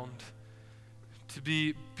around, to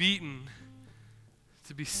be beaten,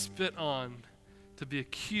 to be spit on, to be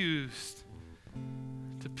accused,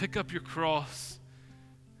 to pick up your cross,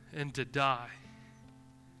 and to die.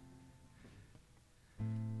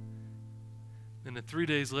 And then 3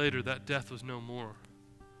 days later, that death was no more.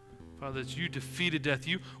 Father, that you defeated death.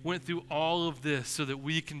 You went through all of this so that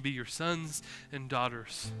we can be your sons and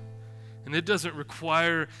daughters. And it doesn't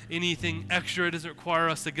require anything extra. It doesn't require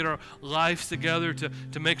us to get our lives together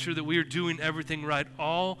to make sure that we are doing everything right.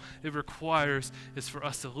 All it requires is for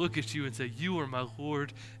us to look at you and say, you are my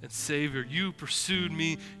Lord and Savior. You pursued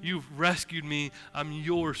me. You've rescued me. I'm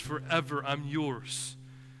yours forever. I'm yours.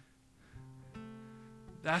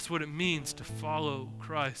 That's what it means to follow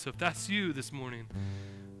Christ. So if that's you this morning,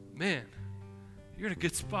 man, you're in a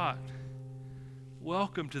good spot.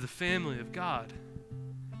 Welcome to the family of God.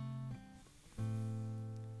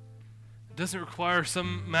 It doesn't require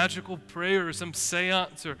some magical prayer or some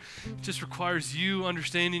seance, or it just requires you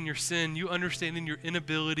understanding your sin, you understanding your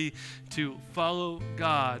inability to follow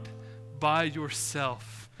God by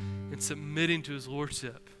yourself and submitting to his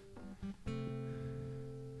lordship.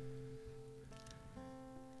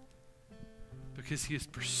 Because he has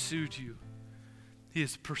pursued you. He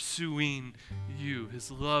is pursuing you. His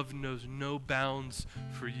love knows no bounds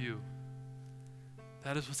for you.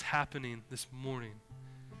 That is what's happening this morning.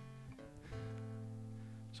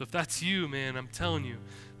 So if that's you, man, I'm telling you,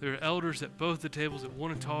 there are elders at both the tables that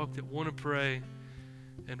want to talk, that want to pray,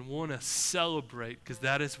 and want to celebrate, because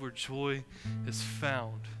that is where joy is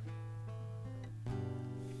found.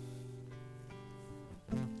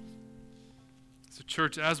 So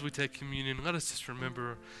church, as we take communion, let us just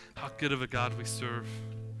remember how good of a God we serve.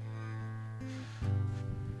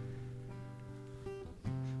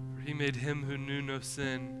 For he made him who knew no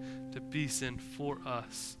sin to be sin for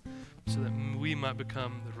us, so that we might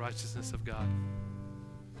become the righteousness of God.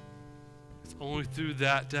 It's only through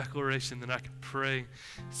that declaration that I can pray.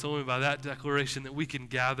 It's only by that declaration that we can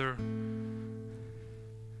gather.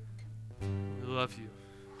 love you.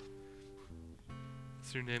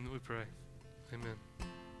 It's in your name that we pray. Amen.